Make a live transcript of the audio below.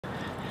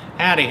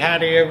Howdy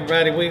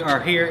everybody. We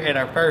are here at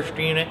our first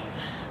unit.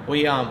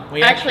 We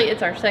actually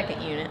it's our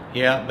second unit.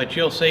 Yeah, but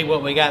you'll see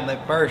what we got in the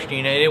first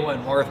unit. It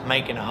wasn't worth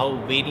making a whole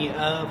video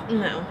of.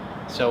 No.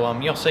 So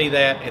you'll see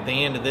that at the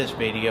end of this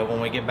video when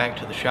we get back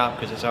to the shop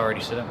because it's already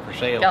set up for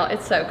sale. Y'all,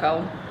 it's so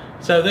cold.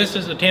 So this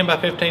is a 10 by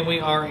 15. We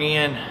are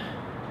in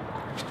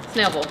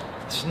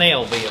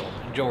Snellville,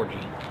 Georgia.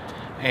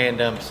 And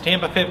it's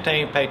 10 by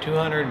 15, pay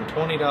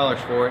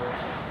 $220 for it.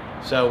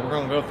 So we're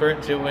gonna go through it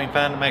and see what we can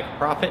find to make a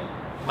profit.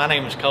 My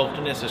name is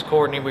Colton, this is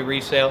Courtney. We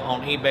resell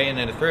on eBay and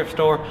in a thrift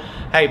store.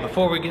 Hey,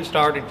 before we get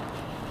started,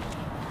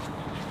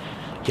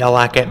 y'all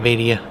like that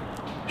video,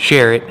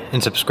 share it,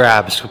 and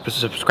subscribe.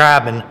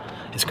 Subscribing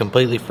is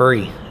completely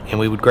free, and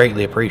we would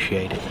greatly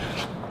appreciate it.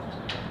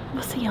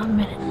 We'll see y'all in a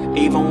minute.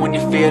 Even when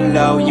you feel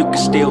low, you can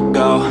still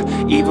go.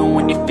 Even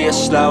when you feel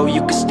slow,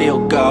 you can still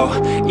go.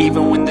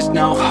 Even when there's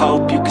no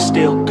hope, you can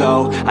still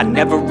go. I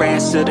never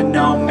answer to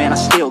no, man, I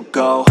still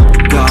go.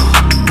 Go,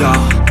 go,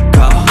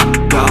 go,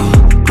 go,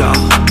 go,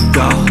 go,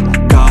 go,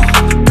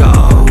 go,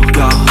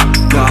 go,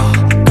 go,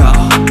 go,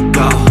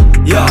 go,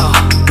 yo,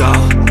 go,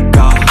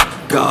 go,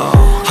 go.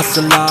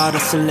 Hustle hard,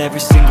 hustle every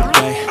single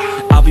day.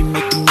 I'll be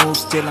making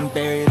moves till I'm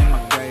buried in my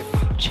grave.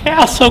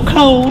 Chow, so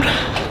cold.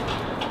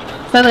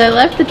 So they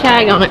left the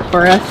tag on it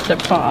for us to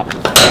pop.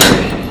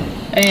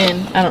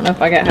 And I don't know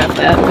if I got half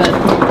that,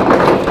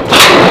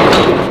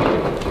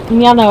 but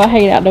y'all know I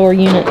hate outdoor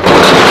units.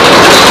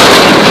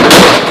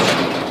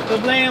 So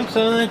damn,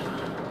 son.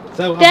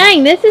 So,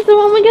 dang, this is the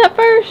one we got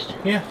first?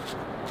 Yeah.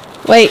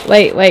 Wait.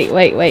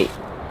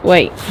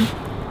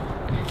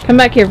 Come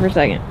back here for a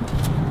second.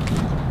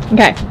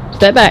 Okay,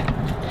 step back.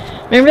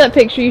 Remember that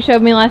picture you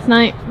showed me last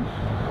night?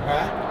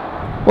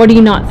 Right. What do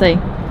you not see?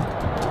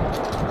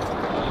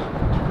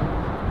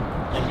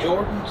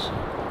 Jordans.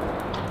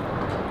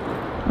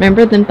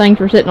 Remember them things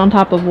were sitting on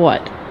top of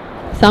what?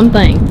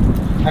 Something.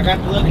 I got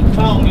to look at the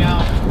phone,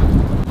 y'all.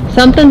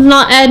 Something's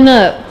not adding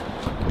up.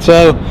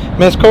 So,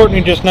 Miss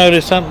Courtney just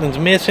noticed something's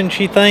missing,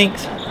 she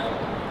thinks.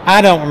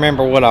 I don't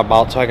remember what I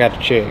bought, so I got to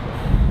check.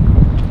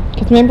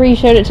 Because remember you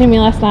showed it to me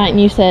last night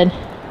and you said,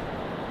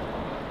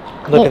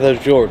 Look at those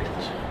Jordans.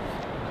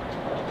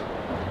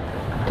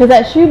 because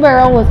that shoe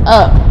barrel was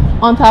up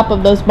on top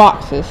of those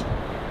boxes.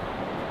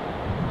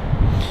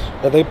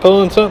 Are they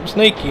pulling something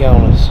sneaky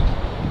on us?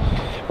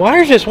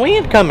 Where's this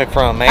wind coming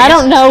from, man? I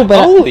don't know,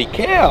 but holy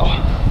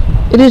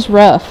cow. It is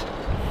rough.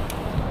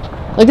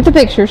 Look at the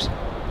pictures.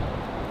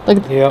 Look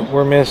at Yep,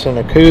 we're missing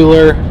a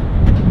cooler.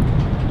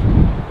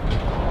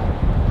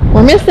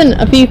 We're missing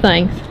a few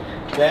things.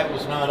 That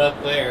was not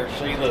up there.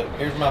 See, look,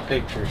 here's my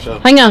picture. So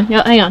hang on.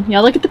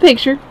 Y'all look at the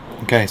picture.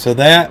 okay, so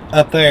that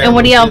up there. And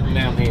what do y'all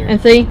down here?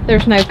 And see,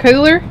 there's no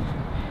cooler.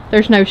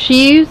 There's no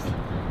shoes.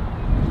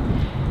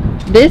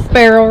 This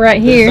barrel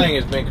right here This thing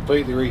has been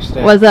completely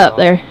restacked. was up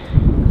there.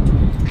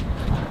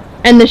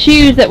 And the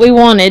shoes that we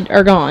wanted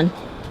are gone.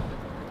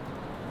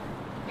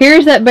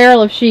 Here's that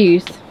barrel of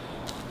shoes.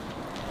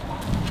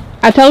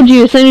 I told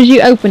you as soon as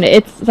you open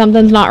it,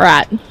 something's not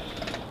right.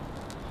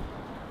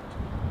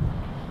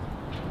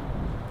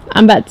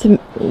 I'm about to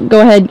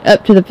go ahead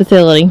up to the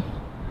facility.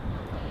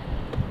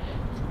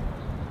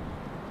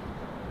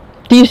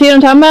 Do you see what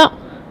I'm talking about?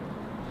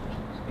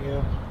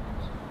 Yeah.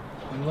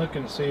 I'm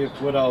looking to see if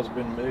what all's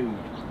been moved.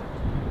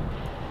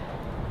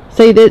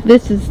 See,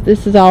 this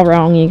is all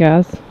wrong, you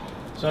guys.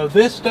 So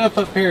this stuff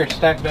up here is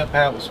stacked up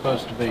how it was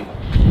supposed to be.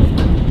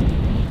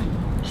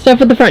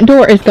 Stuff at the front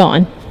door is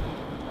gone.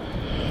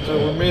 So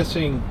we're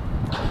missing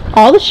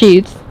All the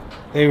shoes.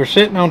 They were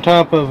sitting on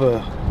top of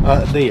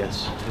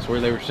this is where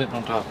they were sitting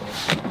on top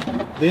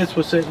of. This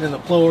was sitting in the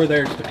floor.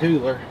 There's the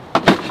cooler.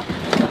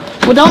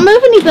 Well, don't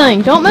move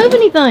anything. Don't move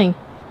anything.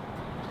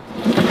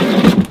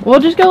 We'll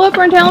just go up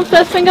there and tell them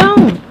stuff's been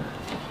gone.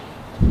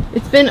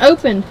 It's been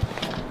opened.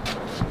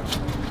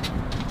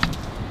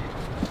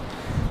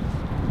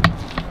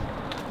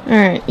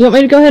 Alright, you want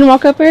me to go ahead and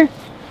walk up here?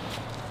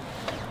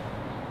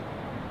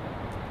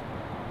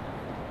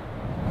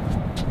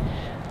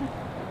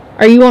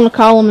 Or you want to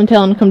call them and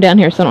tell them to come down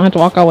here so I don't have to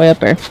walk all the way up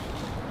there?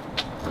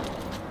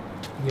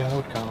 Yeah, I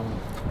would call them.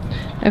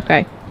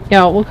 Okay.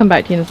 Yeah, we'll come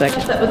back to you in a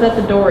second. That was at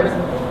the door. Is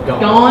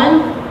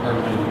gone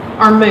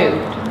or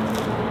moved?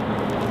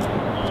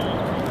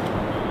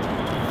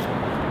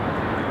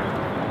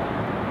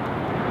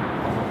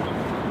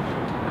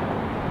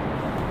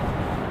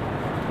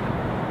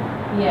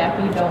 Yeah,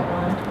 if you don't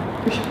mind.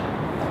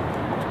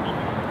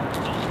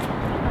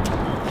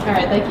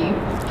 Alright, thank you.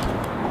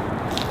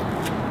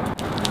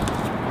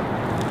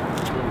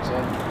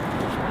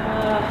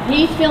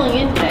 He's filling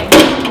in today. He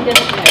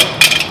doesn't know.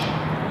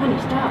 Honey,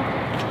 stop.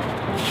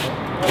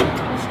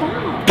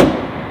 Stop.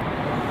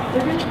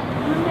 They're going to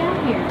come down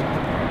here.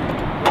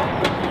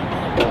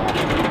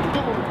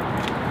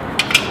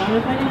 I don't know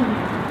if I am.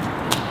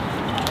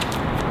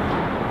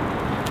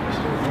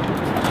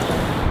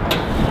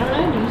 I don't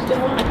know. Do you still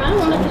want? I kind of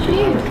wanted the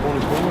shoes.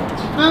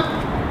 Huh?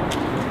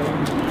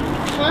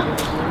 Huh?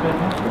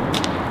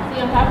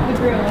 See, on top of the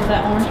grill is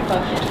that orange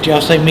bucket. Did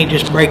y'all see me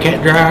just break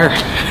that dryer?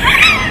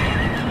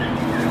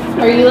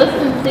 Are you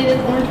listening? see this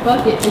orange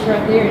bucket is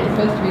right there, and it's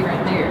supposed to be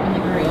right there on the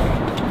grill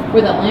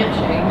with a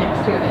lampshade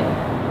next to it.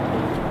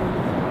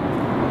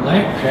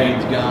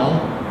 Lampshade's gone.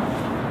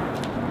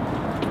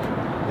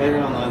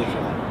 They're on the other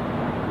side.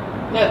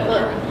 No,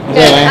 look.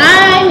 Okay,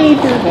 I need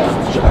to go.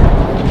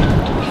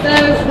 So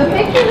the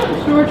pictures of the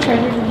storage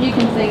treasures, as you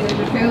can see, there's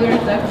a cooler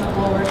and stuff on the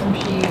floor, some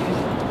shoes,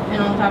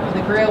 and on top of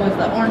the grill was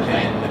the orange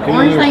thing. The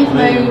orange thing's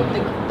moved,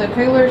 the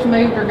coolers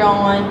moved or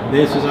gone.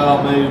 This is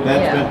all moved.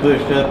 That's been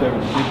pushed up. There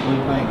was a big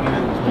blue thing here.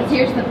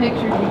 Here's the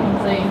pictures you can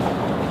see,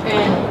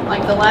 and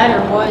like the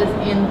ladder was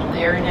in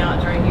there, and now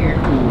it's right here.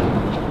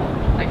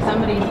 Like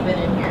somebody's been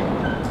in here.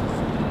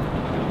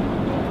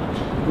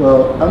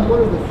 Well, I'm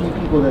one of the few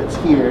people that's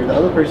here. The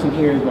other person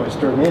here is my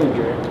store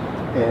manager,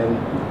 and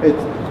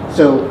it's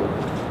so.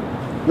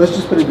 Let's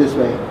just put it this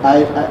way.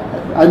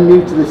 I'm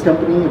new to this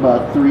company,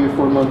 about 3 or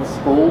 4 months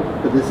old,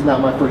 but this is not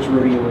my first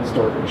rodeo in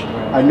storage.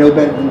 I know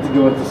better than to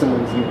go into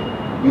someone's unit.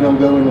 You don't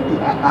go in.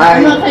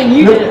 I'm not saying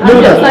you did.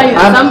 I'm just saying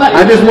that somebody.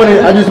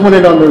 I just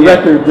wanted on the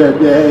record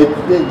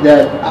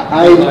that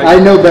I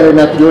know better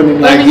not to go in.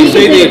 Like you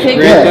see these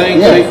red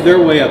things, they're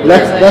way up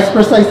there. That's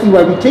precisely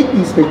why we take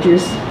these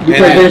pictures,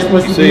 because they're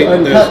supposed to be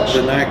untouched.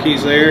 The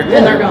Nikes there,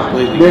 and they're gone.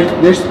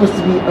 They're supposed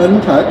to be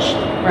untouched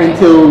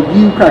until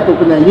you crack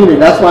open that unit.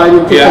 That's why I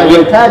didn't take that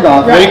red tag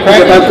off.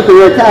 Because if I put the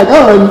red tag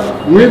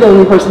on, you're the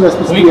only person that's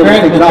supposed to be able to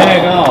take it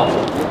off.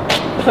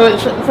 So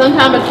it's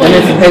sometime between.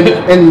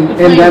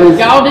 And that is.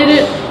 Y'all did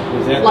it.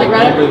 Is that like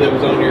the number that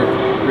was on your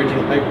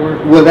original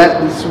paperwork? Well,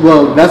 that's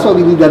why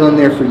we leave that on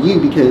there for you,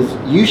 because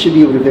you should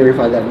be able to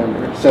verify that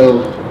number.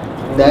 So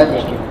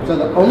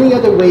the only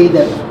other way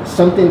that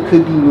something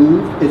could be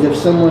moved is if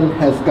someone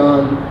has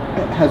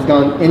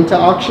gone into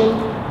auction,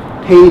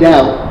 paid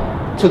out,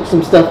 took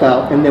some stuff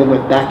out, and then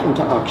went back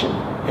into auction.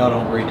 Y'all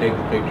don't retake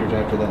the pictures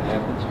after that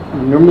happens?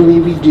 Normally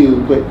we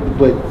do, but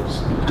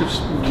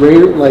just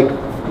rare, like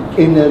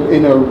in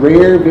a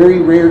rare, very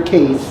rare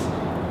case,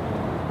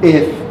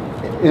 if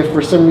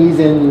for some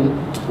reason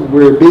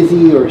we're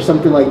busy or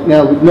something like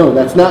no,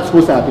 that's not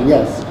supposed to happen.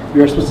 Yes,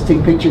 we are supposed to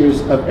take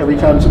pictures of every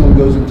time someone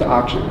goes into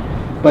auction.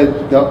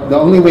 But the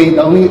only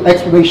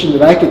explanation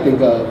that I could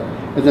think of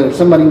is that if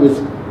somebody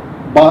was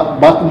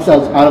bought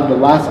themselves out of the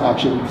last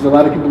auction, because a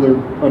lot of people are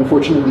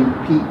unfortunately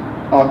repeat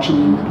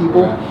auction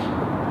people.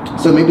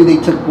 So maybe they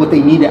took what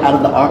they needed out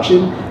of the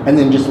auction and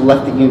then just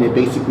left the unit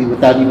basically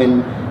without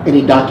even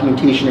any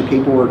documentation or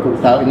paperwork, or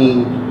without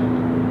any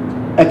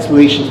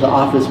explanation to the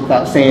office,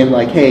 without saying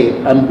like,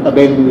 hey, I'm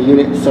abandoning the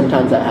unit.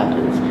 Sometimes that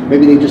happens.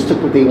 Maybe they just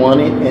took what they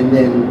wanted and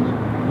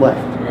then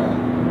left. Right.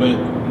 But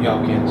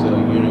y'all can't sell a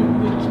unit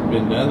that's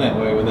been done that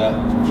way without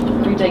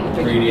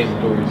read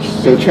inventory.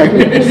 So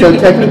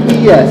technically,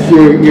 yes,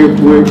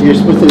 you're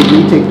supposed to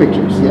retake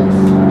pictures. Yes.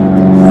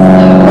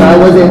 But I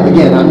wasn't.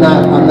 Again, I'm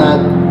not.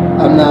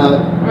 I mean,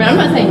 I'm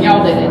not saying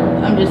y'all did it.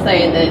 I'm just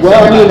saying that.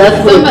 Well, I mean,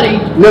 that's somebody.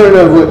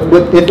 No.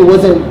 But if it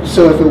wasn't,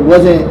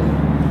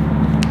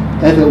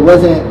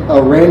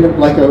 a random,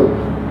 like a.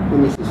 Let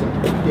me see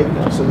something. Yeah.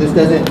 No. So this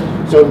doesn't.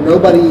 So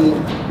nobody.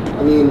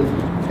 I mean,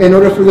 in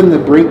order for them to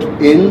break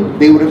in,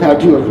 they would have had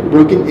to have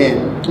broken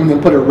in and then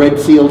put a red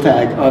seal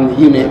tag on the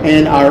unit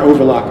and our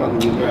overlock on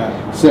the unit.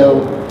 Right.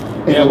 So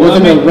if it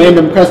wasn't a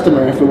random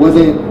customer, if it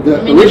wasn't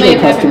the original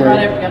customer.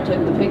 Right after y'all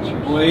took the pictures.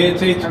 Well,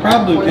 it's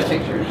probably the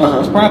pictures.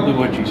 It's probably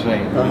what you're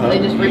saying. They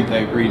just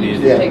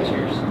redid the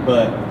pictures.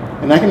 But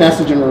and I can ask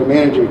the general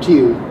manager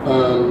too.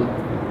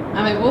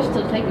 I mean, we'll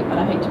still take it, but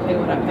I hate to pay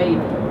what I paid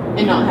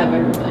and not have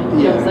everything.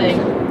 You know what I'm saying?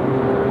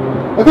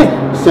 Okay,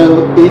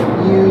 so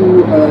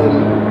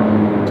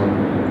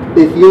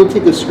if you'll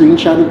take a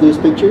screenshot of those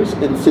pictures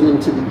and send them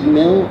to the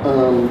email,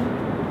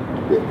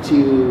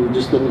 to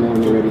just let me know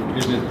when you're ready.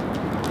 Is it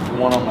the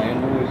one on my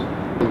invoice?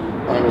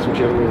 Honest,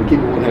 whichever one. Keep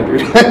it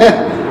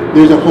 100.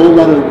 There's a whole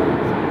lot of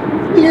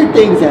weird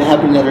things that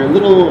happen that are a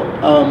little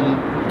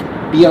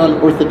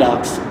beyond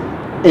orthodox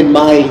in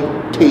my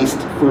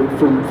taste for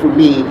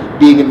me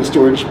being in the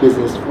storage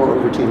business for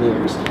over 10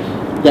 years.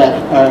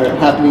 That's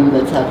happening on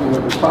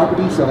this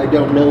property, so I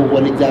don't know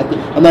what exactly.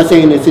 I'm not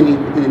saying it's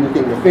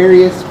anything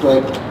nefarious,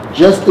 but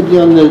just to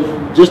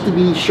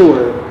be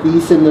sure,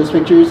 please send those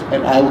pictures,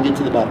 and I will get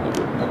to the bottom of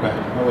it. Okay,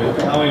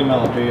 I'll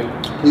email it to you.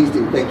 Please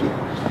do, thank you.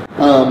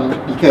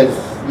 Because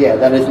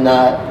that is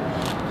not.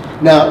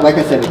 Now, like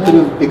I said,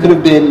 it could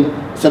have been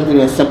something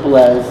as simple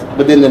as.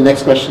 But then the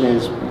next question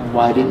is,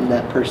 why didn't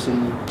that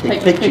person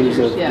take pictures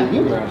of the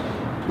unit? Right.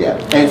 Yeah,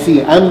 and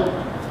see, I'm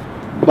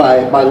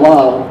by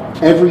law.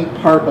 Every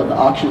part of the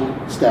auction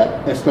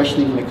step,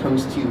 especially when it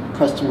comes to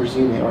customer's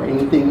unit or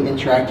anything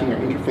interacting or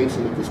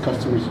interfacing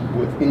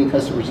with any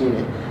customer's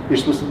unit, you're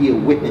supposed to be a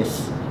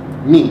witness.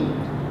 Me,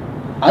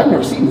 I've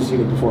never seen this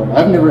unit before.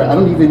 I've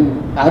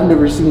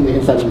never seen the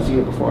inside of this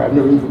unit before. I've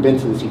never even been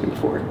to this unit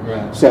before.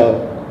 Right.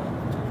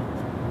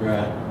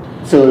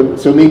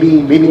 So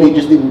maybe they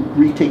just didn't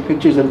retake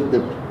pictures of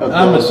the.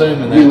 I'm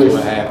assuming that's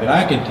what happened.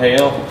 I can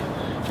tell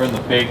from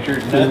the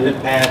pictures. Nothing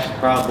past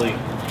probably.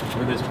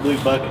 Where this blue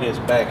bucket is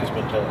back has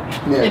been touched.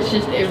 Yeah. It's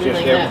just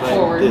everything that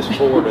forward. This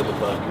forward of the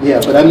bucket.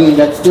 Yeah, but I mean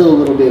that's still a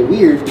little bit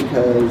weird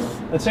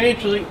because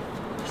essentially,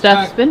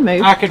 Stuff's been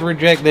moved. I could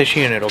reject this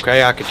unit,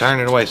 okay? I could turn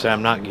it away, so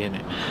I'm not getting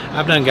it.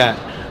 I've done got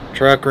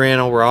truck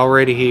rental. We're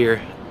already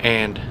here,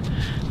 and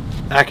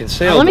I can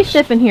sell. Let me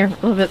step in here a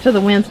little bit so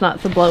the wind's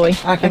not so blowy.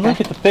 I can look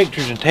at the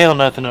pictures and tell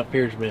nothing up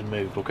here has been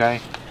moved,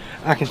 okay?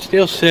 I can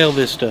still sell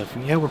this stuff.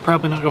 Yeah, we're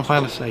probably not gonna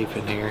find a safe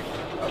in here.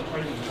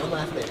 One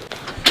last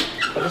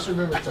thing. I just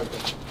remembered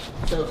something.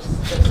 So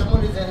if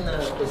someone is in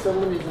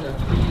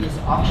a previous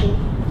auction,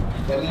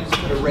 that means to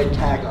put a red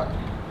tag on it.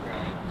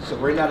 So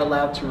we're not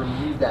allowed to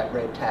remove that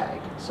red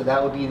tag. So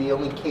that would be the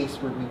only case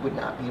where we would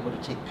not be able to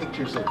take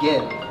pictures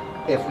again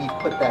if we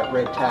put that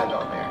red tag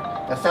on there.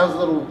 That sounds a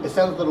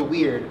little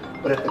weird,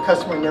 but if the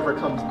customer never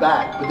comes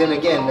back, but then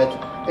again,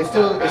 it's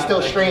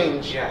still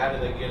strange. Yeah, how do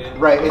they get in?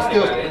 Right,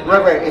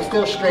 it's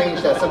still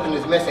strange that something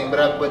is missing.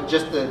 But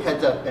just a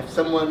heads up, if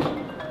someone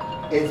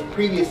is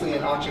previously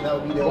in auction, that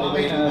would be the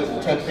only way we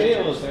wouldn't take the seal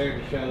pictures. is there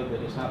to show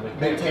that it's not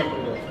Been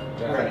tampered with.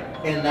 Right,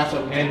 and that's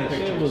what we And take the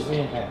seal pictures. was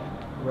intact.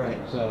 Right.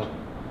 So.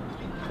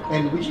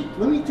 And would you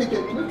let me take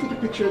a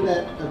picture of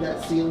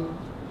that seal?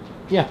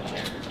 Yeah.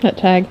 That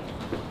tag.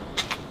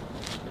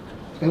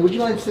 And would you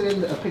mind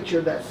sending a picture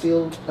of that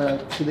seal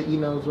to the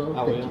email as well?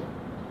 I Thank will. you.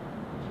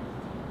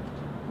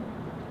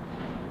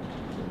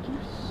 Thank you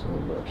so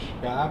much.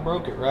 Yeah, I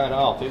broke it right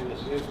off. It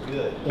was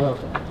good.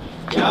 Okay.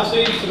 Yeah, I'll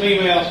send you some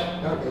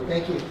emails, Okay,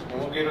 thank you. and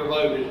we'll get her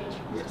loaded.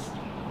 Yes.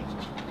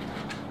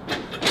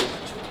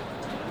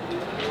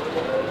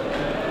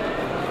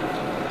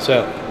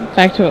 So.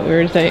 Back to what we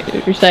were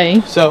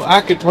saying. So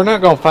we're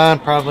not gonna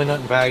find probably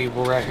nothing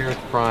valuable right here at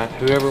the front.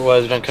 Whoever it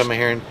was done come in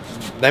here, and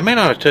they may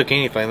not have took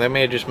anything. They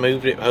may have just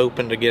moved it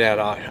hoping to get out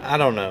of auction. I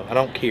don't know. I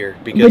don't care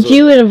because. But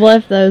you would have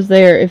left those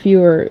there if you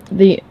were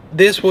the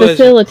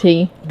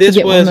facility. This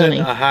to get more wasn't money.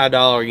 a high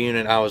dollar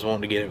unit I was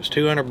wanting to get. It was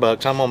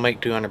 $200. I'm gonna make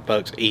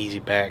 $200 easy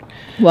back.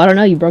 Well, I don't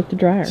know. You broke the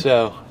dryer.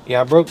 So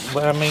yeah, I broke.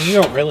 But I mean, you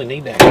don't really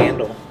need that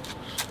handle.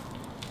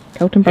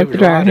 Colton broke It the was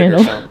dryer rotted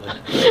or handle. something.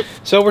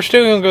 So we're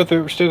still gonna go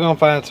through. We're still gonna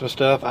find some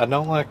stuff. I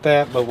don't like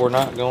that, but we're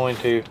not going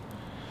to.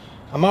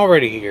 I'm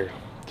already here.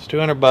 It's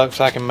 $200.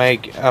 I can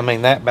make. I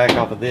mean that back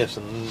off of this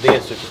and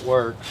this if it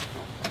works.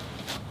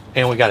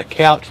 And we got a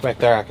couch back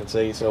there I can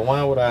see. So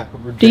why would I?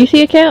 Do you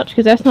see a couch?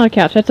 Because that's not a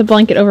couch. That's a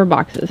blanket over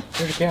boxes.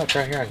 There's a couch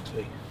right here I can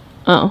see.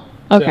 Oh,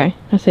 okay.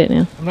 I see it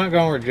now. I'm not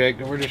gonna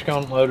reject it. We're just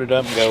gonna load it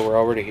up and go. We're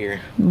already here.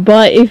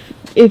 But if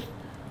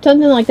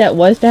something like that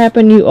was to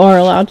happen, you are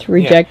allowed to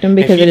reject them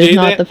because If it you is do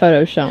not that- the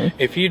photo shown.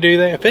 If you do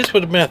that, if this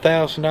would have been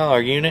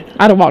 $1,000 unit,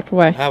 I'd have walked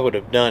away. I would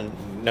have done.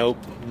 Nope,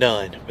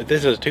 done. But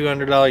this is a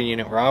 $200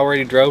 unit. We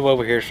already drove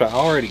over here, so I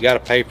already got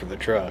to pay for the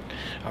truck.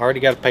 I already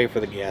got to pay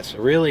for the gas. So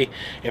really,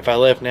 if I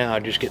left now,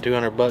 I'd just get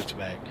 $200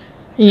 back.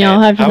 And y'all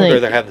And have to I would think.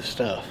 rather have the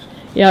stuff.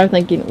 Y'all are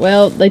thinking,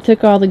 well, they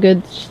took all the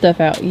good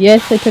stuff out.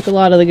 Yes, they took a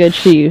lot of the good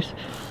shoes,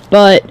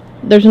 but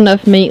there's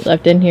enough meat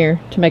left in here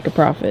to make a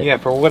profit. Yeah,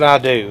 for what I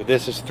do,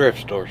 this is thrift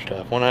store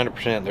stuff.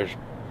 100%.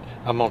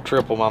 I'm gonna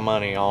triple my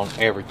money on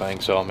everything.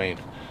 So I mean,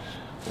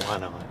 why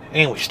not?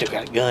 And we still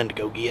got a gun to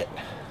go get.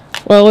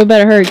 Well, we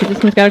better hurry because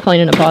this one's got to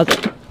clean and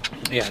deposit.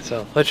 Yeah,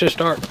 so let's just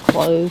start.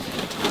 Clothes.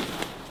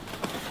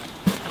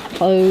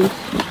 Clothes.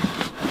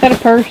 Got a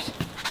purse.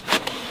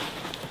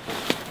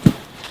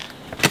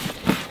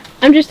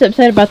 I'm just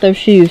upset about those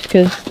shoes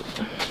because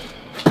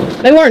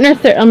they weren't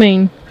necessarily. I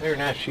mean, They're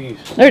nice shoes.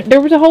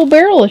 there was a whole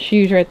barrel of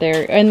shoes right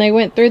there, and they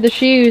went through the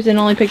shoes and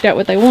only picked out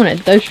what they wanted.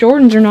 Those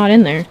Jordans are not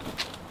in there.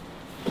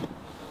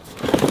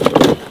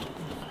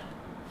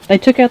 They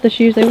took out the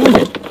shoes they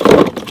wanted.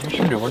 There's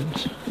some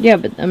Jordans. Yeah,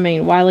 but I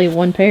mean, why leave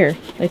one pair?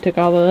 They took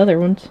all the other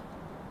ones.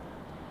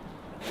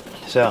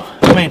 So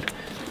I mean,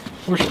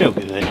 we're still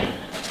good.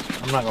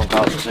 I'm not gonna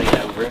cause a scene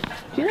over it.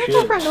 Did you lock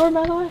the front door,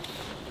 by the way?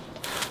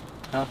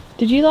 Huh?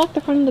 Did you lock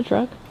the front of the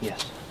truck?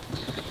 Yes.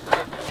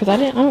 Because I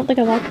don't think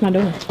I locked my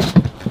door.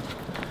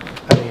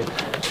 I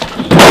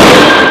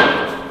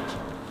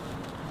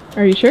did.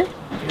 Are you sure?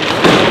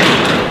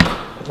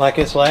 Like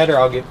this ladder,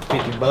 I'll get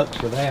 $50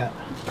 for that.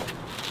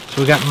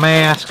 So we got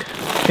mask,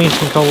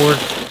 fencing cord.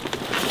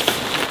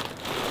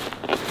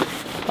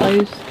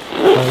 Clothes.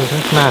 Oh,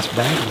 that's a nice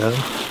bag though.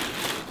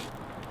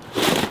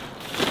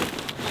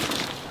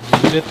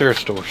 Get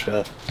thrift store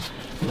stuff.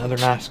 Another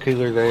nice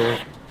cooler there.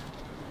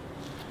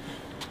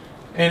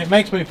 And it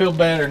makes me feel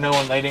better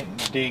knowing they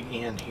didn't dig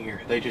in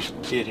here. They just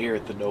did here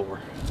at the door.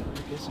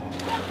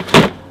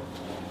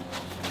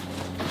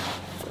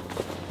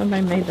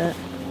 Somebody made that.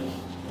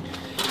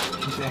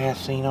 He's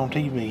ass seen on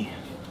TV.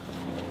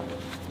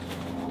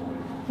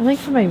 I think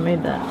somebody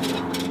made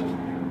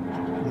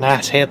that.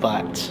 Nice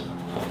headlights.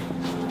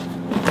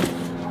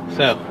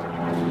 So,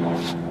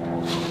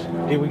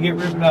 did we get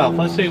ripped off?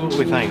 Let's see what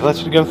we think.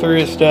 Let's go through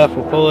this stuff.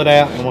 We'll pull it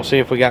out and we'll see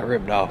if we got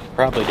ripped off.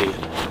 Probably did.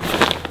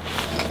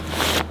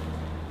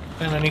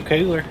 Found a new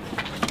cooler.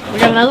 We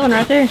got another one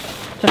right there.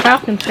 It's a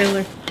Falcon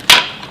cooler.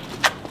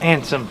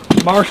 And some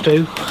bar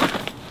stew.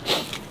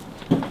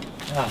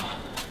 Oh,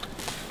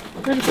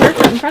 There's a purse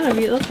right in front of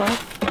you, it looks like.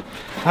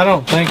 I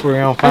don't think we're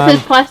gonna That says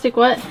find. plastic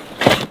what?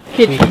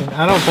 Kitchen.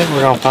 I don't think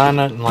we're gonna find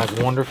nothing like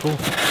wonderful.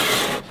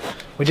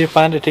 We did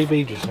find a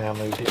TV just now,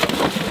 moved it.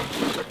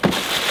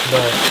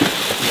 But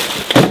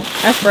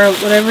that's broke.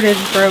 Whatever it is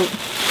broke.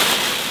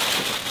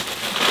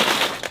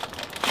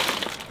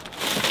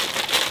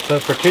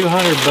 but for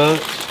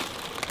 $200,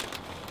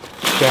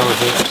 shower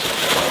hooks.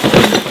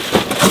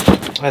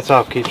 That's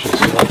all kitchen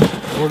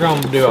stuff. We're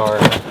gonna do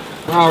alright.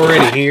 We're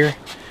already here,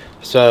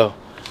 so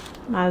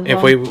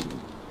if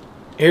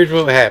here's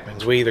what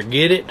happens: we either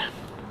get it,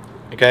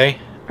 okay,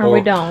 or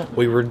we don't.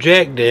 We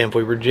reject it. If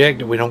we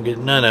reject it, we don't get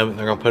none of it.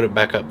 They're gonna put it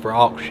back up for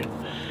auction.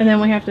 And then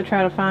we have to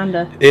try to find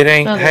a. It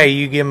ain't. Hey,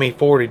 you give me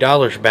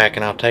 $40 back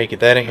and I'll take it.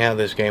 That ain't how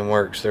this game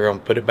works. They're gonna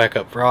put it back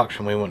up for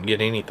auction. We won't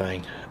get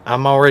anything.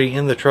 I'm already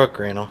in the truck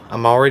rental.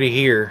 I'm already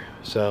here,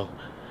 so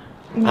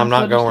I'm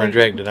not gonna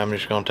reject it. I'm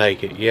just gonna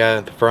take it.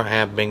 Yeah, the front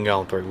half been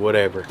gone through,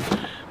 whatever.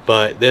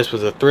 But this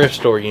was a thrift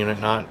store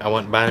unit. I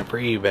wasn't buying it for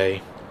eBay.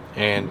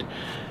 And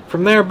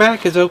from there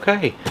back is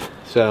okay.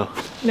 So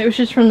it was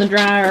just from the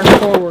dryer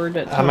forward.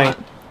 I mean,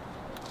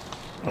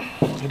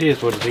 it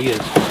is what it is.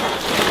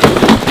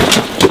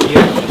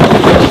 Yeah.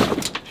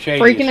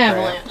 Freaking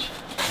avalanche.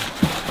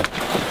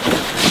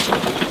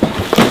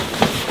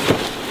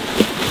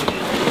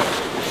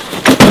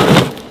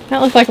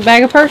 That looks like a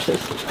bag of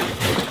purses.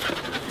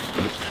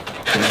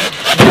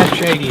 Not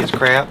shady as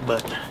crap,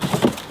 but. Or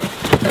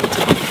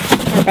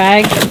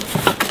bag.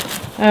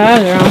 Oh, I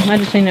was wrong. I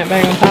just seen that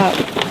bag on top.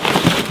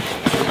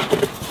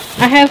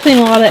 I have seen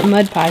a lot of that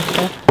mud pie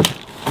stuff.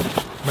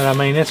 But I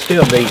mean, it's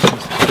still decent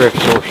thrift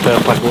store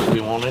stuff like what we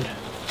wanted.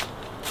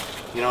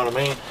 You know what I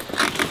mean?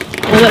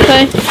 What does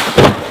that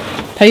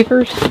say?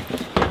 Papers?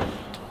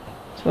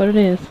 That's what it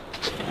is.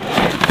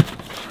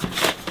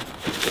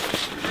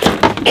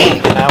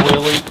 And I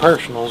will eat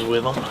personals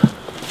with them.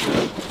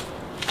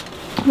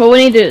 Well,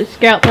 we need to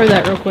scout through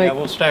that real quick. Yeah,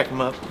 we'll stack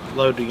them up,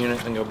 load the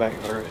unit, and go back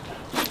through it.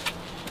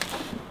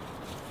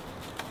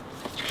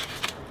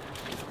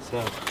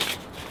 So,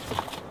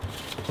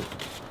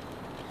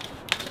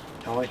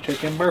 always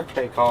took in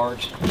birthday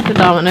cards. The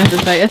Domino's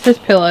effect. That's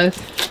just pillows.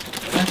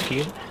 That's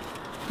cute.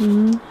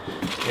 Mm-hmm.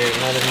 Here's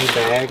another new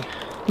bag.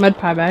 Mud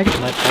pie bag.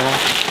 Mud pie.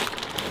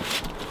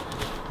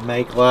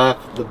 Make life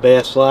the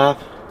best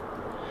life.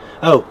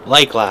 Oh,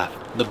 lake life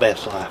the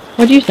best life.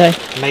 What'd you say?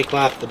 Make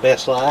life the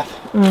best life.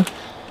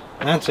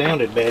 That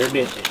sounded better,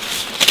 didn't it?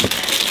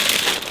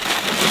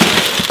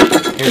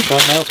 Here's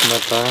something else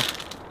mud pie.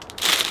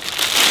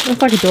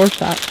 Looks like a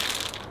doorstop.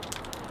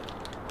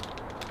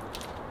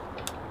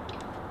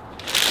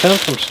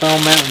 Comes from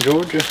Stone Mountain,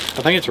 Georgia.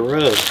 I think it's a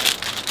rug.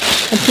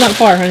 It's not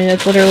far, honey.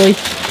 That's literally a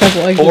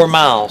couple exits. 4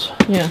 miles.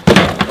 Yeah.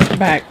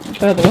 Back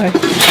the other way.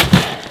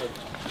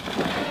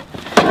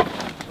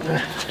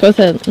 So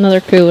it's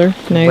another cooler.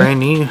 No. Brand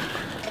new.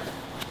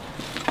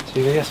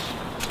 See this?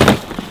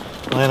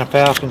 Atlanta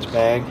Falcons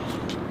bag.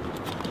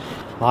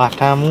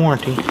 Lifetime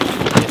warranty.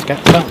 It's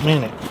got something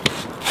in it.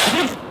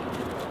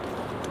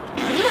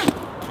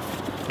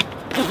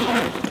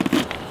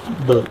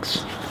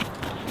 Books.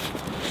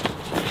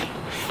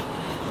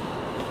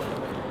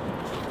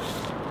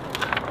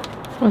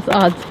 What's the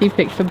odds he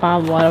picks a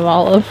Bible out of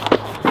olive?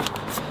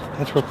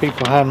 That's where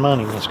people hide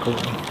money, Miss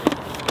Courtney.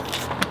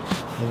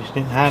 They just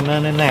didn't hide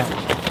none in that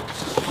one.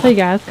 Hey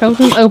guys,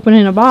 Colton's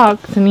opening a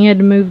box and he had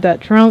to move that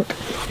trunk.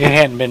 It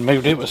hadn't been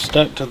moved, it was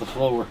stuck to the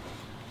floor.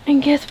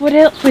 And guess what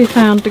else we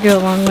found to go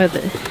along with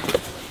it?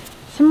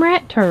 Some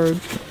rat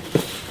turds.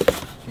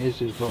 It's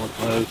just more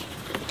clothes.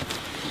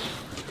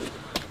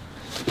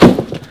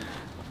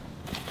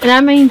 And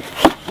I mean,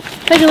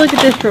 take a look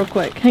at this real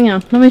quick. Hang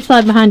on, let me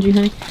slide behind you,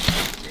 honey.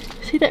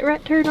 See that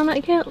rat turd on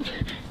that couch?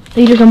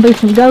 These are gonna be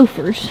some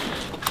gophers.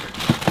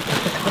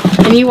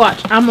 And you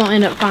watch, I'm gonna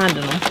end up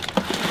finding them.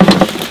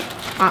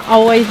 I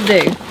always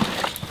do.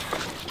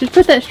 Just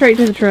put that straight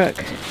to the truck.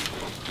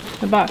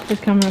 The box is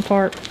coming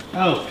apart.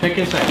 Oh, check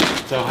this out.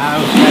 It's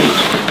Ohio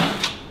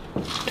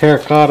State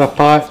terracotta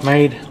pot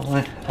made,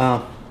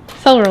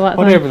 Solar light.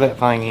 whatever that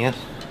thing is.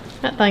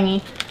 That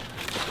thingy.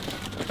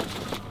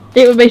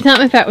 It would be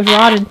something if that was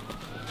rotted.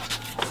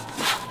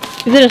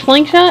 Is it a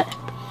slingshot?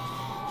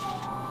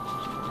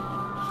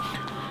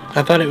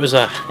 I thought it was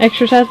a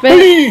Exercise bed?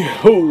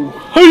 hey-ho,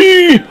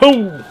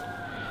 hey-ho,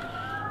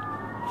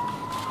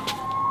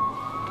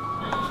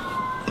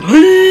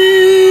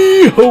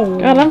 hey-ho.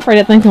 God, I'm afraid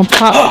that thing's gonna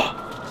pop.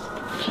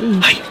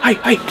 Jeez. Hey,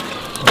 hey, hey.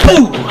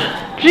 Oh!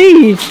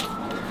 Jeez.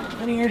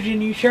 Honey, here's your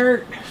new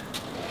shirt.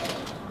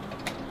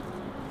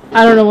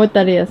 I don't know what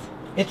that is.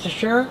 It's a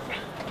shirt.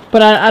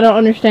 But I don't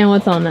understand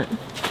what's on it.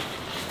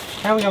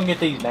 How are we gonna get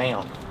these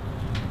down?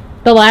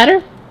 The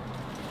ladder?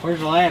 Where's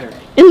the ladder?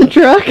 In the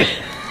truck?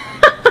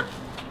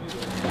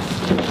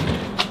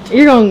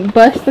 You're gonna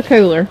bust the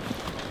cooler.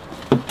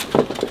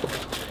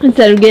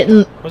 Instead of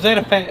getting... Was that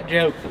a fat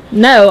joke?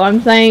 No,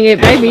 I'm saying it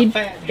may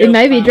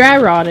be dry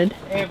rotted.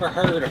 Ever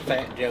heard a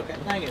fat joke? That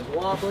thing is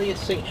wobbly as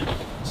sin.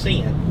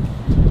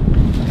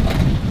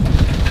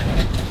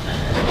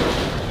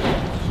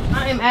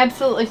 I am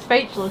absolutely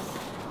speechless.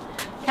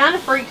 Kind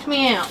of freaks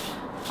me out.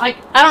 Like,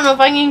 I don't know if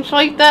I can even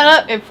sleep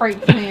that up. It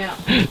freaks me out.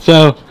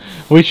 So,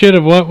 we should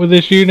have went with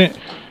this unit?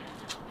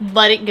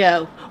 Let it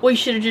go. we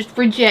should have just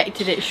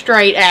rejected it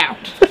straight out.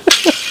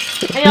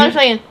 And y'all are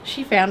saying,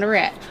 she found a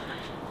rat.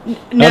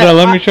 No, hold on,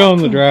 let me show him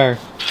the dryer.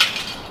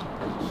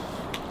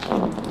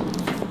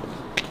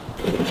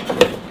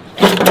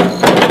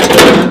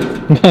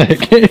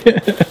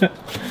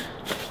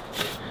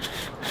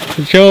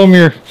 Show them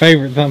your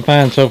favorite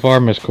find so far,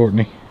 Miss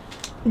Courtney.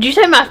 Did you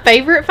say my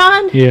favorite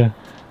find? Yeah.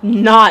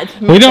 Not.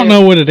 We don't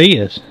know what it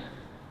is.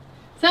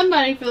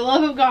 Somebody, for the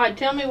love of God,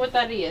 tell me what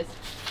that is.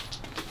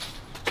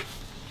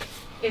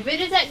 If it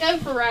is that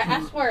gopher rat,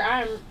 I swear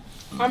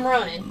I'm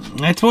running.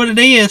 That's what it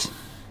is.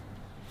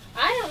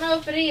 I don't know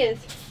if it is.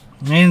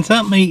 And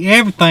something eat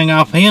everything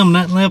off him,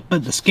 nothing left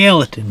but the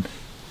skeleton.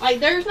 Like,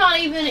 there's not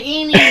even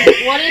any,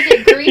 what is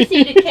it,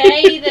 greasy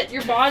decay that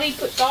your body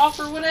puts off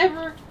or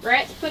whatever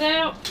rats put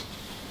out.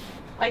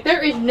 Like,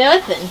 there is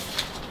nothing.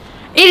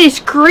 It is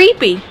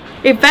creepy.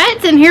 If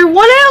that's in here,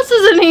 what else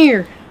is in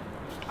here?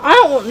 I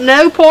don't want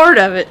no part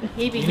of it.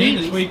 You need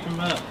to sweep him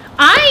up.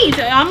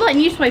 I'm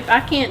letting you sweep.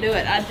 I can't do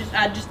it. I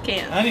just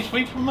can't. Honey,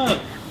 sweep him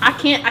up. I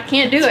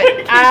can't do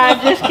it. I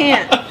just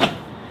can't.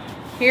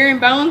 Hearing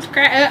bones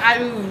crack, I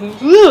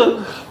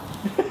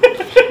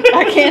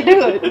can't do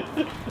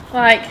it.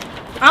 Like,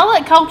 I'll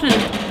let Colton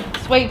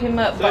sweep him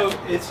up. So,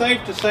 it's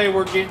safe to say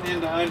we're getting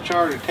into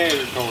uncharted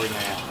territory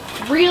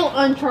now. Real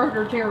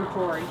uncharted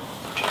territory.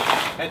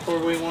 That's where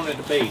we wanted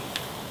to be.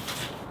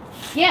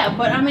 Yeah,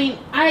 but I mean,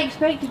 I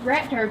expected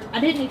rat turds. I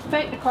didn't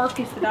expect a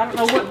carcass that I don't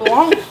know what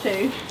belongs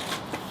to.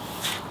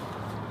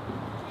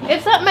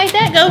 If something made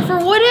that go for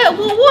what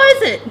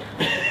was it?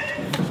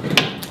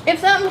 If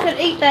something could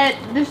eat that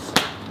this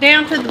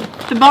down to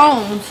the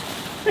bones,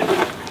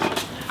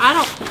 I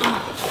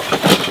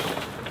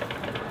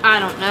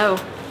don't know.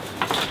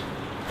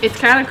 It's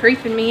kind of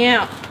creeping me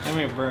out. Give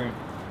me a broom.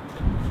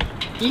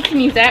 You can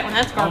use that one.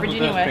 That's garbage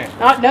anyway.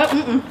 Oh, no,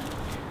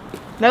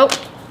 nope.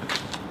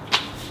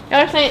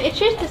 Y'all are saying it's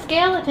just a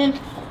skeleton.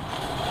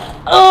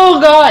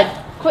 Oh God!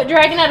 Quit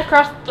dragging that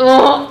across.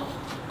 Ugh.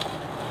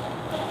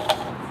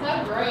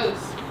 So gross.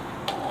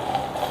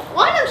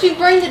 Why don't you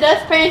bring the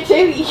dustpan to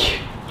you?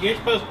 You're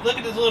supposed to look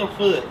at his little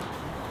foot.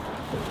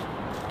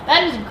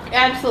 That is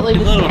absolutely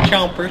His little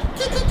disgusting.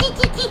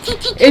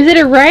 chompers. Is it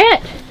a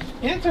rat?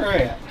 Yeah, it's a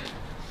rat.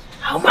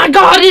 Oh my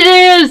God, it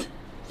is!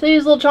 See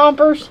his little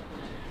chompers?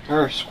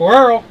 Or a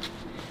squirrel.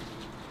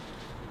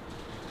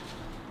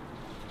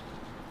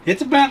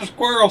 It's about a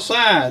squirrel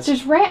size.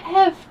 Does rat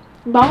have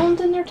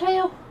bones in their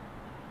tail?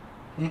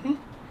 Mm-hmm.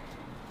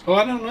 Oh,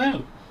 I don't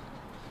know.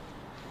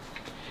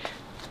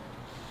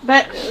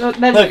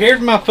 Look,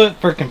 here's my foot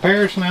for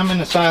comparison. I'm in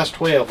a size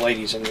 12,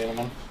 ladies and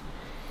gentlemen.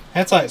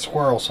 That's like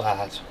squirrel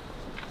size.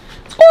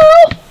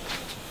 Squirrel!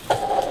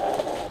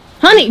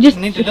 Honey, just...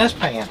 I need the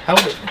dustpan. Hold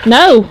it.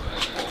 No.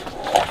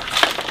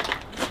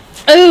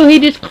 Oh, he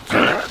just...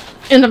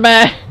 in the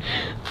bag.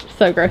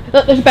 So gross.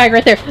 Look, there's a bag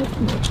right there.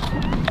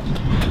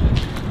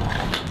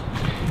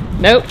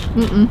 Nope.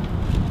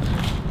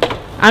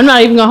 I'm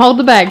not even gonna hold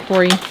the bag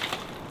for you.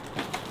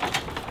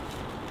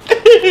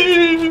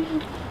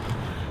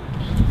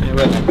 It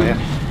wasn't bad.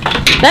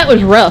 That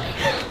was rough.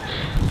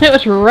 It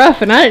was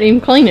rough and I didn't even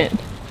clean it.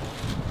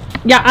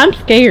 Yeah, I'm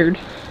scared.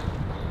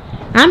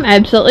 I'm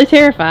absolutely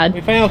terrified.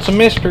 We found some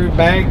mystery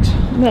bags.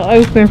 They'll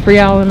open for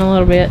y'all in a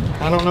little bit.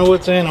 I don't know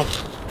what's in them.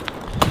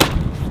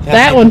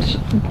 That one's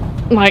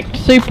like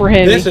super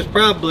heavy. This is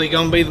probably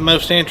going to be the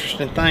most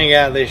interesting thing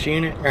out of this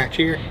unit right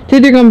here. It's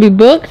either going to be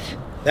books,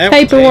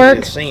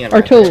 paperwork,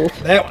 or tools.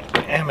 That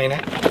one, I mean,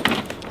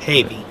 that's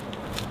heavy.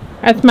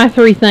 That's my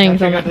three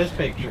things on Check out this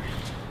picture.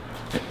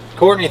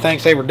 Courtney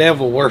thinks they were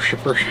devil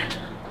worshippers.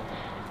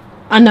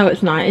 I know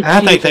it's not. It's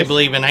I think they Jesus.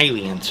 believe in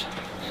aliens.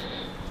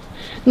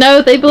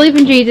 No, they believe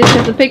in Jesus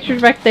because the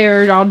pictures back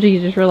there are all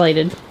Jesus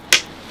related.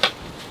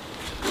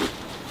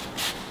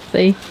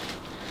 See?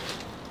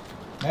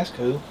 That's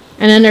cool.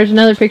 And then there's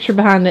another picture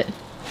behind it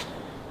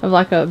of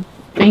like a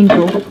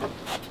angel.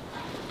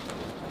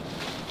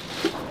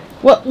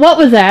 What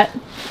was that?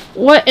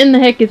 What in the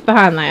heck is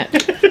behind that?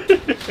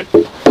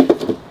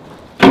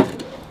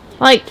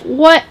 Like,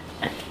 what?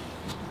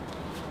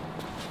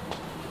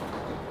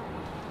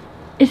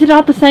 Is it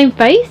all the same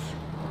face?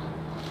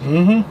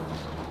 Mm-hmm.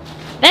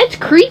 That's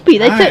creepy.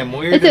 They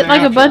took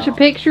like a bunch of y'all.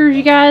 pictures,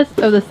 you guys,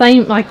 of the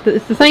same, like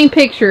it's the same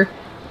picture,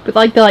 but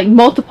like they like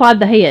multiplied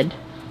the head.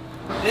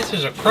 This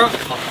is a crook.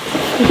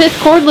 It says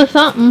cordless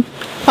something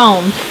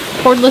phones,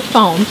 cordless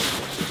phones.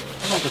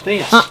 Look at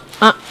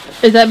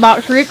this. Is that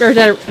box ripped or is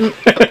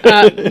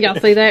that? Y'all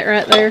see that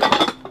right there?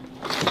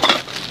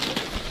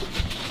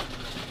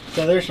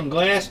 So there's some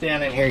glass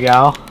down in here,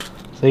 y'all.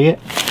 See it?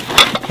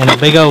 And a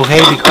big old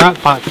heavy crock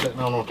pot sitting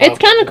on top. It's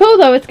kind of cool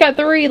though. It's got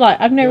three.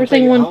 Like I've never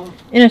seen one home?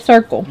 in a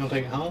circle. You want to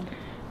take it home?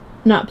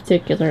 Not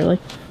particularly.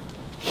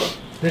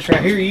 This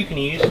right here you can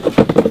use.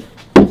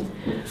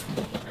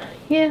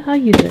 Yeah, I'll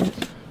use it.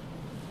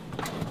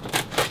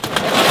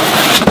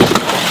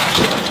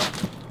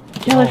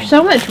 Yeah, there's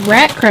so much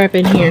rat crap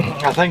in here.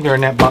 I think they're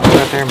in that box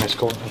right there, Miss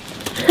Courtney.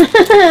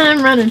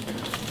 I'm running.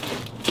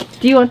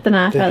 Do you want the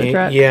knife out of the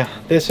truck? Yeah,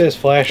 this is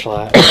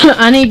flashlight.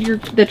 I need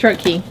the truck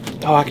key.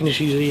 Oh, I can just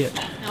use it.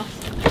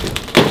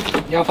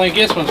 Y'all think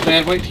this one's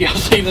bad? Wait till y'all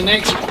see the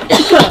next one.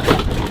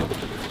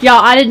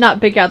 Y'all, I did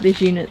not pick out these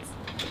units.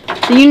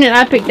 The unit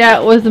I picked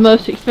out was the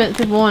most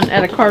expensive one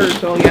at a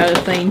Cartersville y'all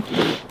have seen.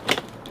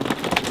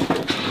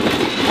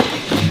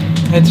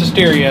 It's a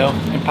stereo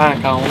and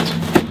pine cones.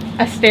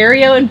 A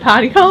stereo and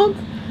potty cones?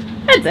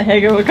 That's a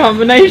heck of a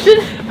combination.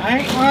 I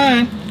ain't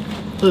lying.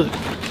 Look.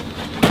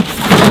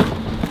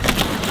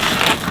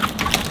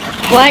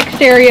 Black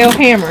stereo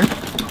hammer.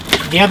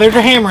 Yeah, there's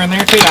a hammer in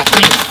there too, I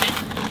think.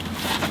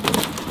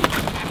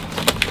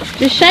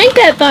 Just shank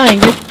that thing.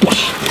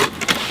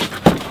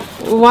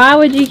 Why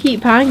would you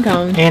keep pine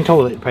cones? And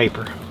toilet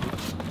paper.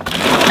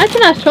 That's a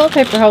nice toilet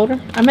paper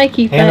holder. I may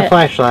keep And that. a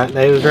flashlight.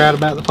 They was right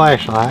about the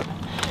flashlight.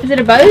 Is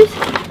it a Bose?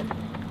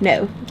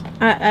 No.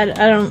 I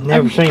don't.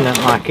 Never seen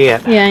nothing like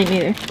it. Yeah, I ain't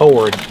neither.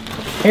 Ford.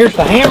 Here's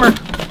the hammer.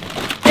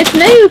 It's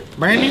new.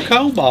 Brand new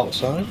cold box,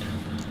 son.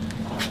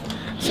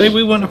 See,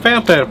 we wouldn't have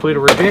found that if we'd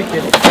have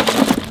rejected it.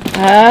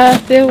 I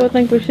still would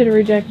think we should have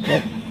rejected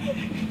it.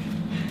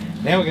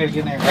 Now we gotta get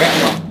in that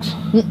rat box.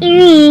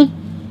 Mm-mm.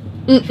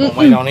 Wanna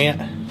wait on it?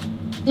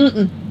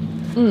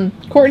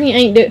 Courtney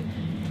ain't do.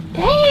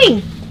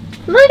 Dang!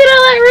 Look at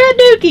all that red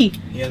dookie.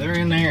 Yeah, they're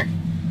in there.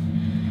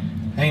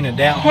 Ain't a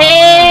doubt.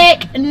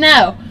 Heck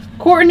no.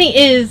 Courtney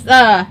is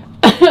I'm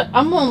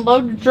gonna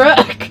load the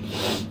truck.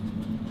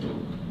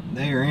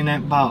 They are in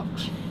that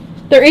box.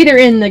 They're either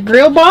in the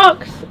grill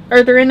box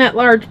or they're in that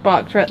large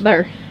box right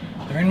there.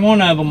 They're in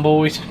one of them,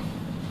 boys.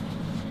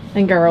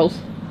 And girls.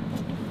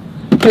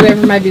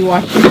 Whoever may be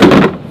watching.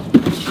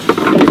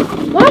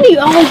 Why do you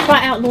always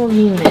buy outdoor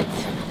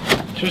units?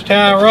 Just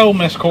how I roll,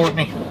 Miss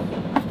Courtney.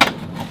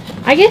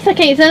 I guess I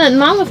can't say nothing.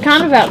 Mine was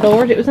kind of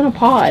outdoors. It was in a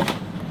pod.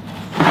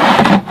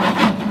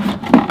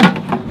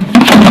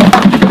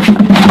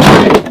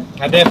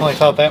 I definitely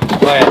thought that was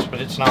glass,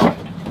 but it's not.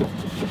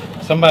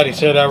 Somebody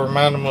said I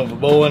remind them of a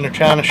bull in a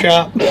china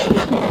shop.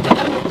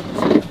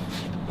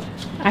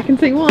 I can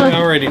see one. I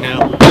already know.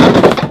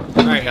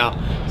 Alright, y'all.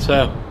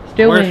 So,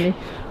 Still windy.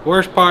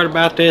 worst part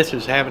about this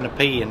is having to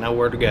pee and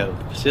nowhere to go.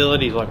 The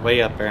facility's like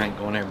way up there. I ain't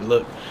going there, but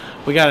look.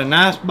 We got a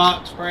nice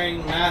box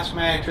spring, nice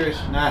mattress,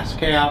 nice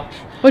couch.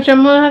 Which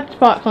I'm going to have to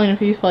spot clean a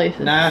few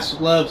places. Nice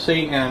love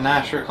seat and a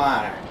nice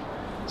recliner.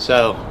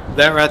 So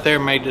that right there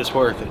made this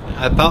worth it.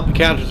 I thought the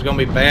couch was going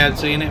to be bad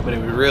seeing it, but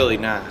it was really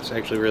nice.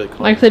 Actually really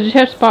clean. Like I said, just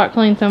have to spot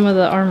clean some of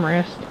the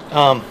armrests.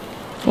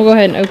 We'll go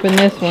ahead and open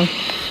this one.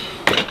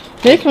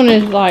 This one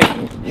is like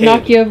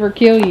knock you over,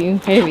 kill you,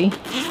 heavy.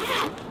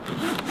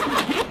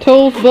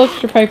 Tools,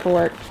 books, or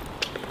paperwork.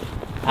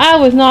 I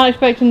was not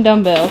expecting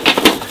dumbbells.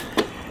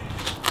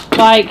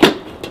 Like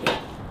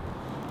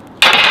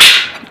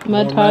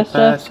mud pie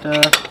stuff.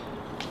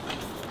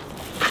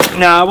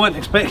 No, I wasn't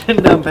expecting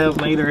dumbbells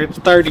neither. It's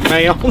 30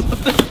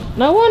 pounds.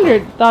 No wonder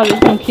it thought it was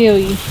gonna kill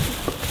you.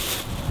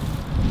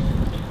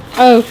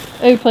 Oh,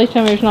 please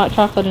tell me there's not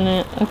chocolate in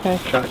it. Okay.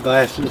 Shot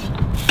glasses.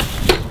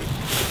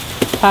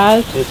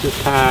 Ties. This is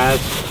ties.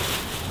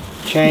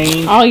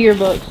 Chain. All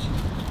yearbooks.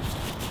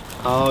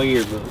 All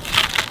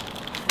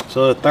yearbooks.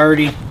 So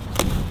 30.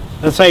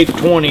 Let's say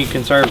 20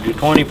 conservative.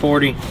 20,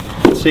 40,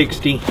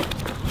 60,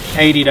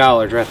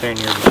 $80 right there in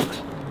your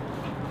books.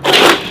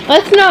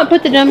 Let's not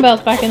put the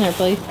dumbbells back in there,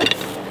 please.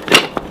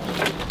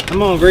 I'm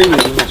gonna agree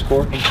with you, Miss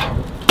Courtney.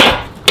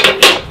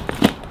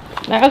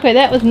 Okay,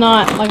 that was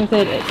not, like I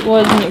said, it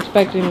wasn't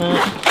expecting that.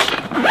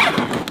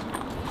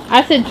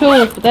 I said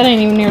tools, but that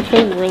ain't even near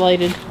tool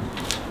related.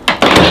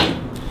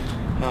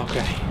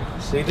 Okay,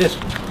 see this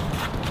one.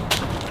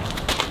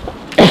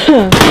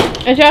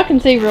 As y'all can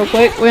see real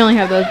quick, we only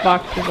have those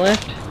boxes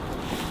left.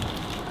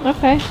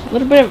 Okay, a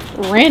little bit of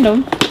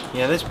random.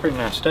 Yeah, this is pretty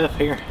nice stuff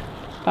here.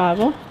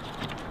 Bible.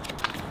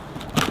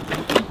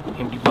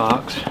 Empty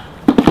box. Is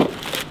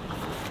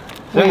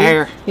that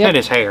hair? Yep. That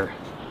is hair.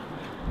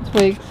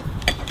 Twigs.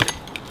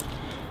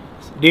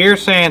 Dear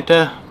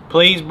Santa,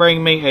 please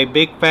bring me a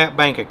big fat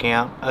bank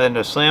account and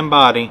a slim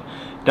body.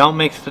 Don't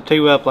mix the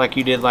two up like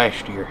you did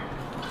last year.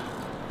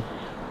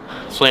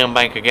 Slim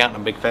bank account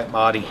and a big fat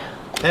body.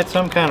 That's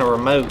some kind of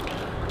remote.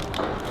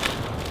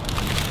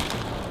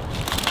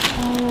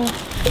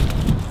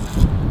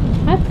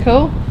 That's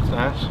cool. It's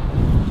nice.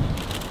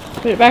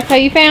 Put it back how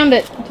you found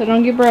it, so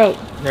don't get broke.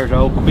 There's an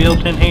old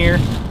built in here.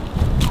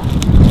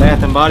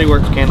 Bath and Body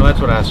Works candle, that's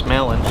what I was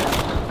smelling.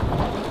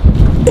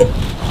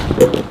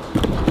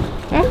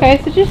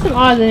 Okay, so just some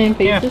odds and ends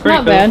pieces. Yeah, It's pretty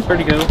not cool, bad.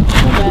 pretty cool. Not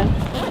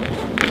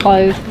bad.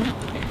 Clothes.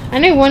 I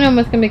knew one of them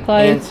was going to be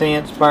clothes.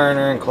 Incense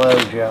burner and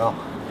clothes, y'all.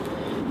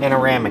 And a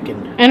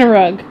ramekin. And a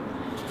rug.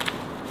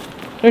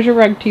 There's a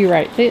rug to your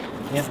right. See it?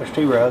 Yep, there's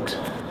two rugs.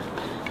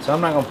 So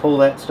I'm not going to pull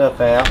that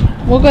stuff out.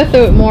 We'll go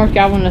through it more if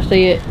y'all want to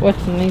see it.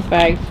 What's in these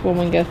bags when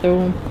we go through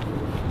them.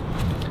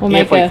 We'll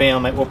make If we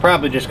film it, we'll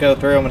probably just go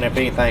through them, and if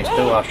anything's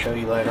cool, I'll show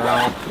you later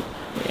on.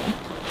 Yeah.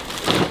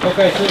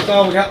 Okay, so that's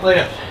all we got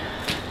left.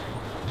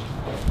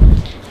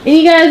 And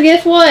you guys,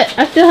 guess what?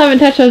 I still haven't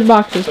touched those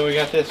boxes. So we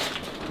got this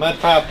mud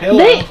pie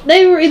pillow.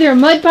 They were either a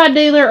mud pie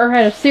dealer or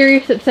had a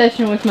serious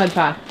obsession with mud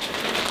pie.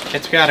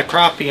 It's got a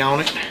crappie on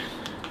it.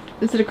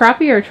 Is it a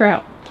crappie or a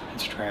trout?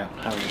 It's a trout.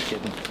 I was just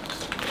kidding.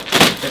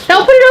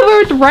 Don't put it over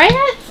with the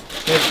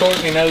rats. Miss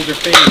Courtney knows her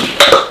fish.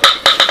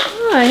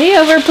 Oh, he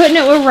over putting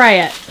it with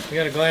rats. You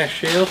got a glass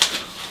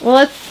shelf? Well,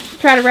 let's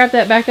try to wrap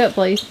that back up,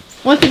 please.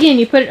 Once again,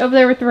 you put it over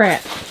there with the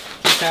rats.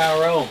 That's how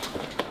I roll.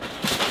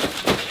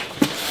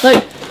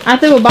 Look, I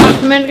threw a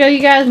box a minute ago, you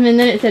guys, and then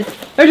it said,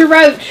 there's a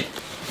roach.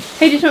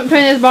 He just went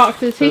between those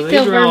boxes. He's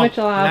still very much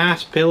alive.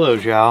 Nice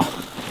pillows, y'all.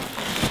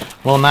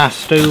 Little nice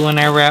stool in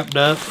there wrapped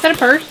up. Is that a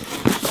purse?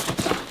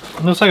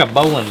 It looks like a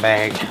bowling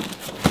bag.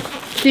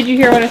 Did you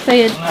hear what I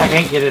said? I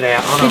can't get it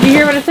out. Did you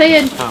hear what I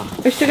said?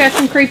 Oh. We still got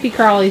some creepy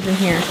crawlies in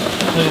here.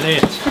 Look at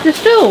this. It's a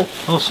stool.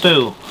 Little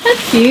stool.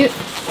 That's cute.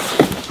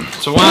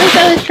 So Can we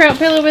throw this trout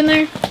pillow in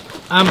there?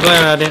 I'm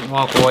glad I didn't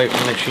walk away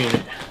from this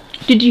unit.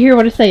 Did you hear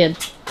what I said?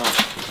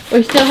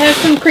 We still have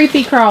some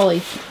creepy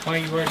crawlies. Why are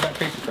you worried about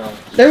creepy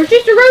crawlies? There was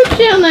just a roach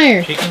down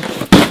there. Chicken?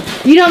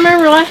 You don't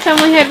remember last time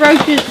we had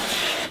roaches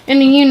in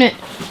the unit?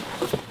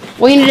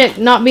 We ended up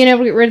not being able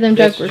to get rid of them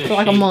This jokers is for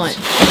like a sheets. month.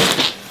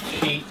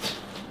 Sheets.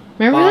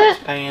 Remember Pots,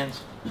 that?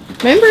 pans.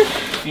 Remember?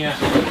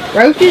 Yeah.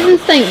 Roaches and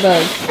stink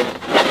bugs.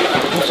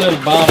 We'll set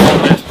a bottle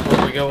on this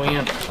before we go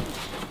in.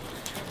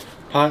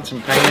 Pots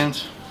and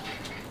pans.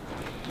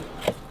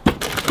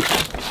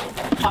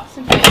 Pots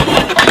and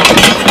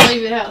pans.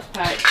 Leave it house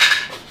packed.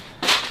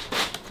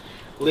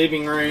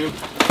 Living room.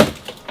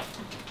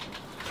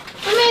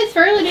 I mean, it's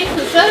fairly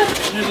decent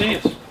stuff.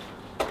 It is.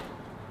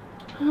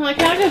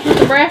 Like, how goes with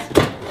the brass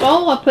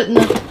bowl I put in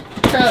the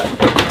truck?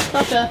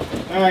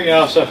 Alright,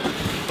 y'all, so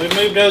we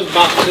moved those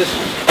boxes.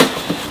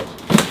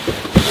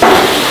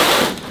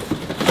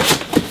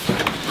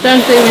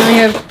 Don't see, we only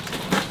have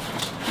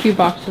a few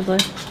boxes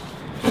left.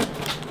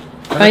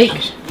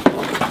 Fake.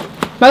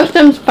 Most of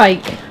them's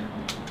fake.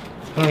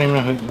 I don't even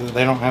know who,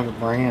 they don't have a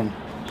brand.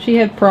 She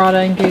had Prada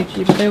and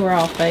Gucci, but they were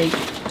all fake.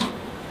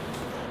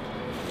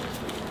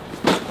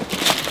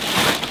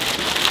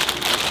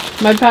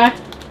 Mud pie?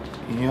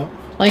 Yep.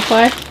 Lake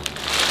pie?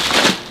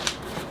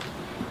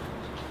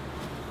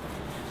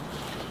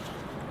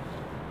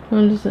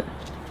 What is it?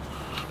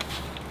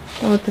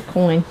 Oh, with the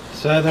coin.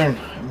 Southern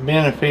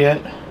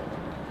Benefit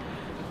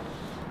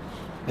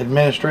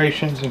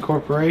Administrations and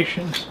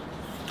Corporations.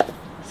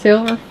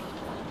 Silver?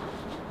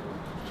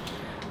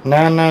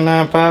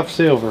 9995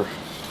 silver.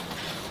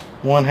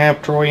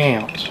 1/2 troy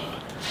ounce.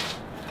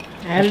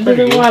 Added to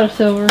pretty the good. water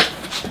silver.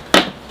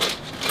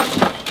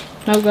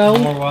 No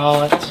gold. More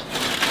wallets.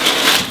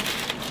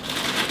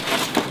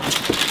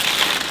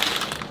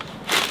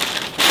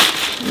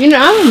 You know,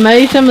 I'm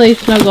amazed some of these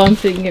snow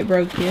globes didn't get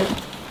broke yet.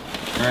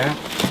 Right.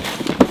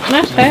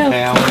 Nice towels.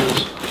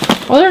 Towels.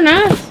 Oh, they're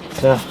nice.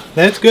 So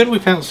that's good. We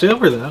found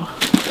silver though.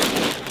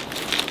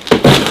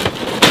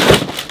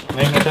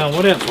 Maybe tell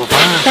what else we'll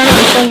find. Try not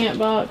to sling that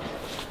box.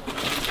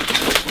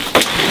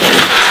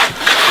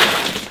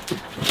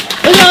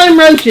 Look at all them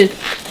roaches.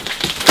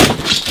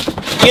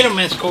 Get them,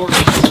 Miss Courtney.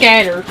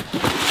 Scattered.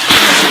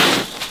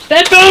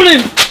 Step on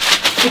him!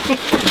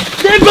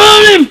 Step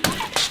on him!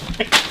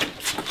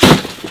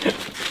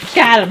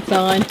 Got him,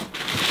 son.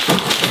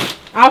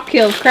 I'll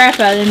kill the crap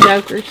out of them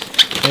jokers.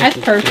 That's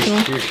personal.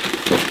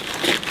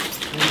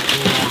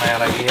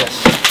 Out, I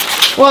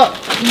guess. Well,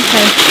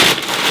 okay.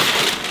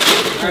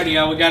 Alrighty,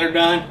 y'all, we got her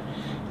done.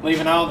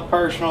 Leaving all the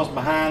personals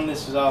behind.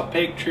 This is all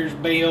pictures,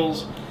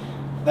 bills,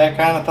 that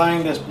kind of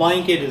thing. This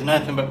blanket is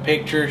nothing but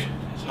pictures.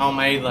 It's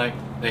homemade, like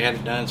they had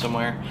it done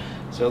somewhere.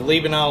 So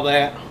leaving all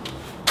that.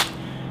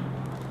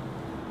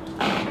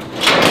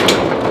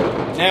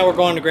 Now we're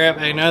going to grab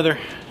another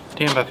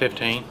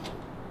 10x15.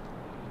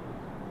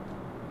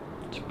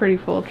 It's a pretty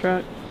full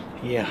truck.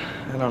 Yeah,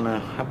 I don't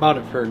know. I bought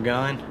it for a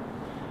gun.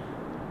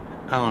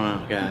 I don't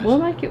know, guys. We'll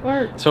make it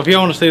work. So if you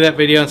want to see that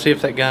video and see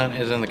if that gun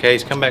is in the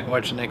case, come back and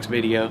watch the next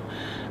video.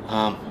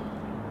 I'll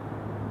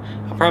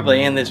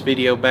probably end this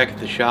video back at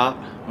the shop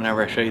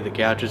whenever I show you the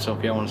couches. So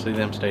if y'all want to see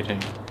them, stay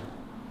tuned.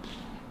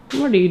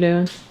 What are you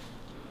doing?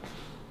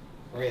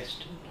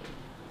 Resting.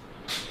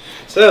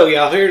 So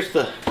y'all, here's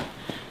the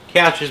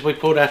couches we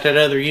pulled out that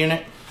other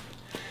unit.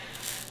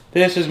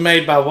 This is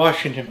made by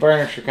Washington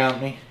Furniture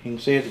Company. You can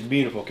see it's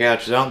beautiful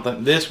couches. I don't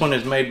think this one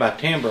is made by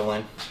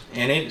Timberland,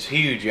 and it's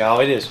huge,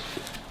 y'all. It is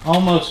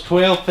almost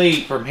 12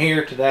 feet from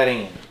here to that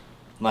end,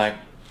 like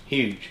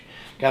huge.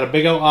 Got a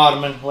big old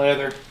ottoman,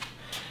 leather.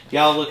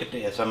 Y'all look at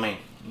this. I mean,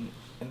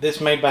 this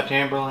made by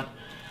Timberland.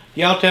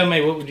 Y'all tell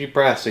me, what would you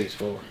price these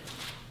for?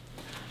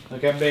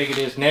 Look how big it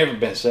is. Never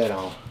been set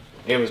on.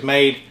 It was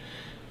made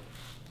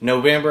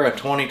November of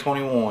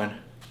 2021.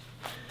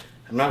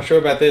 I'm not sure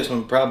about this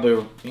one,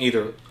 probably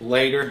either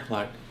later,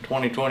 like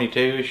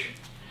 2022-ish.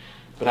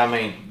 But I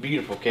mean,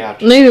 beautiful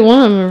couches. Neither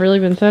one of them have really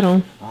been set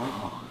on.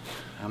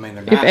 I mean,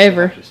 they're nice if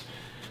ever. couches.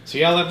 So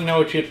y'all let me know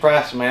what you'd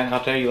price them at, and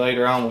I'll tell you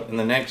later on in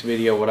the next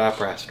video what I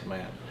priced them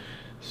at.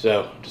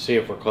 So, to see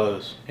if we're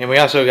close. And we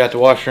also got the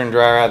washer and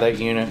dryer out of that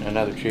unit and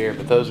another chair,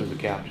 but those are the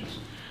couches.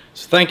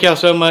 So thank y'all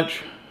so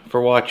much for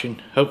watching.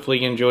 Hopefully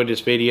you enjoyed this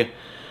video.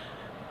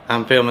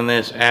 I'm filming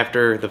this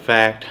after the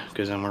fact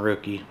because I'm a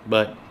rookie,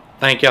 but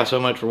thank y'all so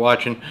much for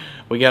watching.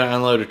 We got to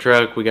unload a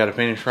truck. We got to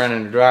finish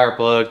running the dryer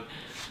plug.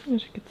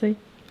 As you can see.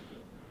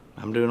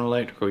 I'm doing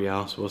electrical,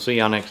 y'all. So we'll see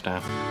y'all next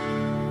time.